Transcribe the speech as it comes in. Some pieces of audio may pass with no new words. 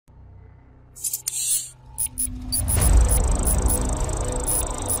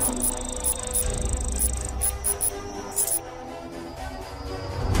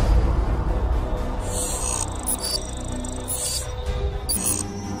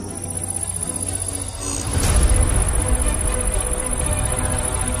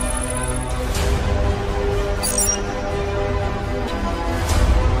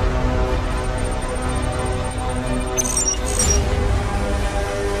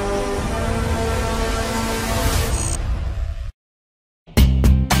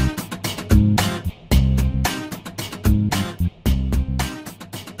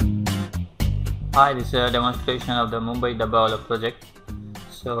Hi, this is a demonstration of the Mumbai Dabbawala project.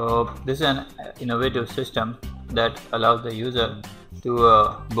 So this is an innovative system that allows the user to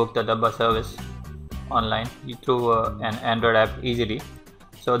book the Dabba service online through an Android app easily.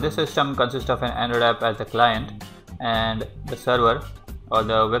 So this system consists of an Android app as the client and the server or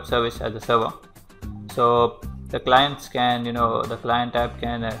the web service as the server. So the clients can, the client app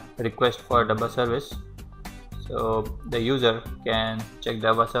can request for Dabba service. So the user can check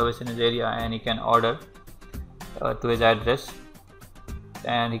Dabba service in his area and he can order to his address,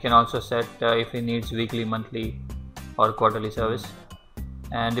 and he can also set if he needs weekly, monthly or quarterly service,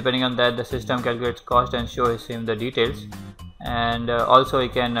 and depending on that the system calculates cost and shows him the details. And also he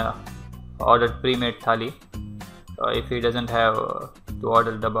can order pre-made thali if he doesn't have to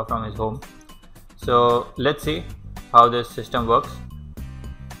order Dabba from his home. So let's see how this system works.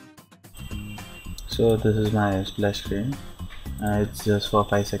 So this is my splash screen. It's just for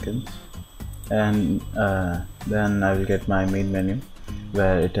 5 seconds, and then I will get my main menu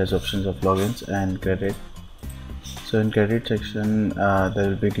where it has options of logins and credit. So in credit section there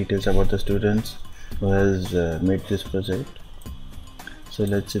will be details about the students who has made this project. So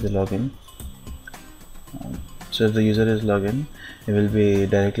let's see the login. So if the user is login, it will be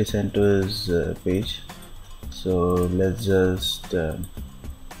directly sent to his page. So let's just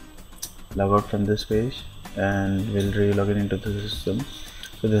log out from this page and we'll re-login into the system.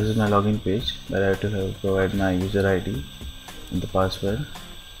 So this is my login page where I have to provide my user ID and the password,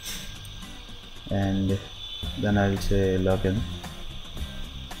 and then I'll say login.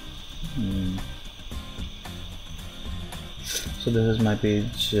 So this is my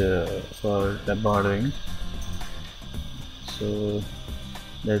page for the ordering. So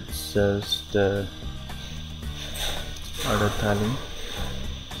let's just order thali.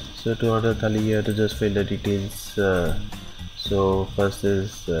 So to order thali you have to just fill the details. So first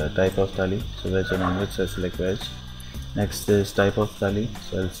is type of thali, so veg or non-veg, so I'll select veg. Next is type of thali,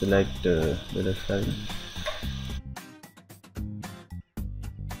 so I'll select veg thali.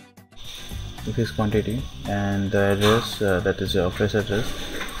 This is quantity, and the address, that is your office address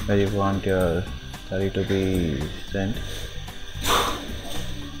where you want your thali to be sent.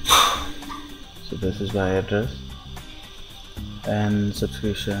 So this is my address, and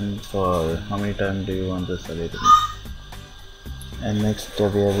subscription for how many times do you want this thali to be. And next we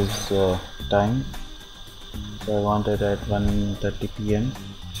have is time, so I want it at 1:30 p.m.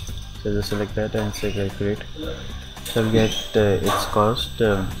 so just select that and say calculate. So I'll get its cost.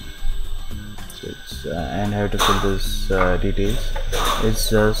 And I have to fill this details. It's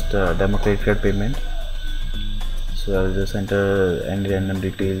just demo credit card payment, so I'll just enter any random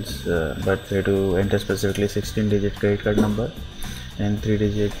details, but we have to enter specifically 16-digit credit card number and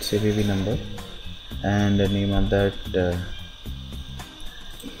 3-digit CVV number and the name of that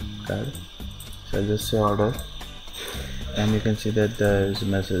card. So I'll just say order, and you can see that there is a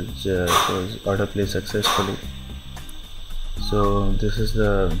message says order placed successfully. So this is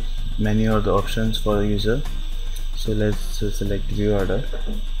the menu or the options for the user. So let's select view order.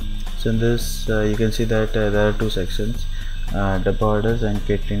 So in this you can see that there are two sections, Dabba orders and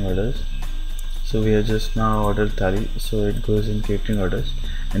catering orders. So we have just now ordered thali, so it goes in catering orders,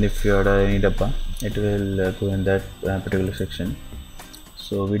 and if you order any Dabba it will go in that particular section.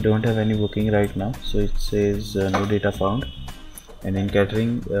 So we don't have any booking right now, so it says no data found. And in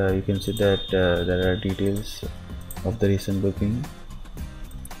catering you can see that there are details of the recent booking.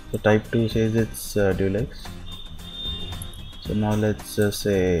 So type 2 says it's deluxe. So now let's just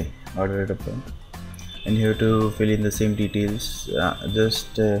say order it upon, and you have to fill in the same details.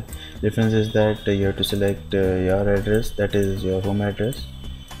 Just difference is that you have to select your address, that is your home address,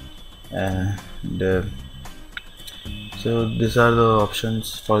 and so these are the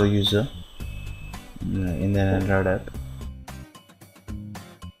options for the user in the Android app.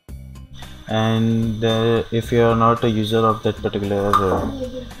 And if you are not a user of that particular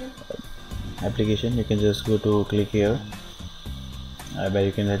application, you can just go to click here where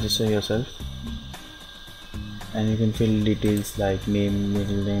you can register yourself, and you can fill details like name,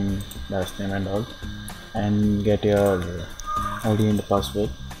 middle name, last name and all, and get your ID and the password.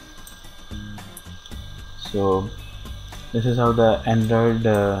 So this is how the Android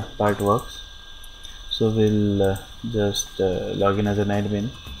part works. So we'll just log in as an admin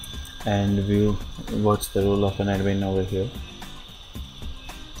and view what's the role of an admin over here.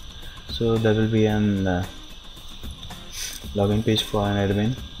 So there will be an login page for an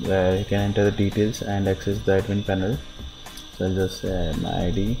admin where you can enter the details and access the admin panel. So I'll just say my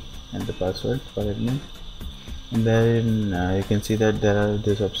ID and the password for admin, and then you can see that there are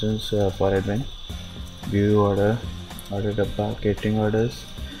these options for admin: view order, order Dabba, catering orders,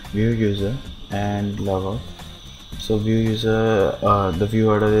 view user, and log out. So view user, the view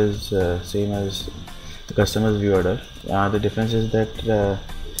order is same as the customer's view order. The difference is that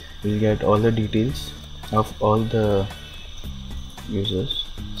we'll get all the details of all the users.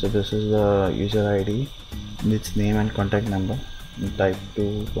 So this is the user ID, its name and contact number, and type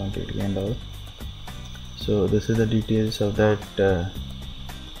 2.80 and all. So this is the details of that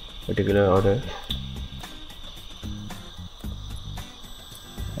particular order,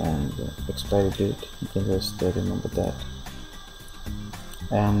 and expiry date, you can just remember that.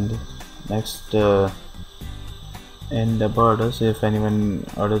 And next, in Dabba orders, if anyone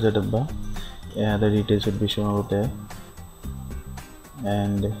orders a Dabba, the details would be shown over there.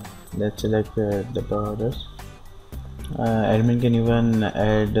 And let's select Dabba orders. Admin can even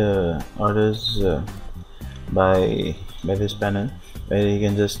add orders by this panel, where you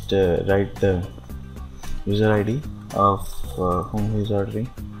can just write the user ID of whom he is ordering.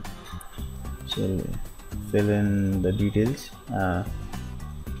 So fill in the details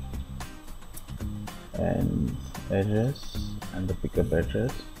and address and the pickup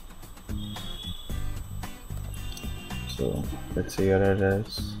address. So let's say your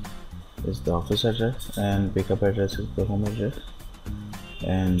address is the office address and pickup address is the home address,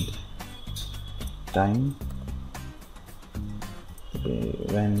 and time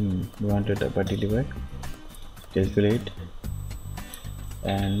when you want a Dabba delivered, calculate,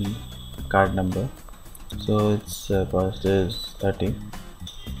 and card number. So its cost is 30,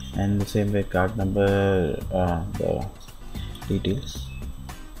 and the same way card number, the details.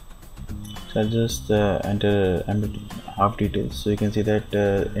 So I'll just enter half details, so you can see that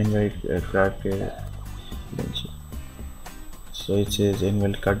invalid card credential. So it says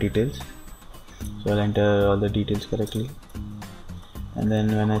invalid card details, so I'll enter all the details correctly, and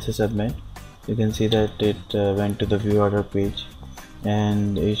then when I say submit, you can see that it went to the view order page,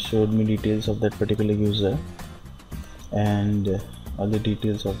 and it showed me details of that particular user and all the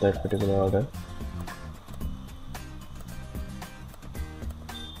details of that particular order.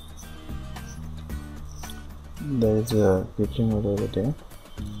 There is a catering order over there.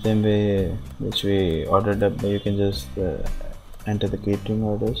 Same way which we ordered up, you can just enter the catering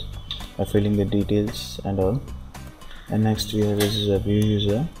orders by filling the details and all. And next we have is a view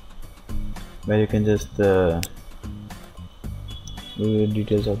user, where you can just view the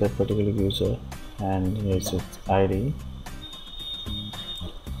details of that particular user, and here's its ID.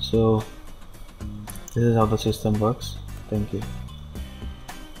 So this is how the system works. Thank you.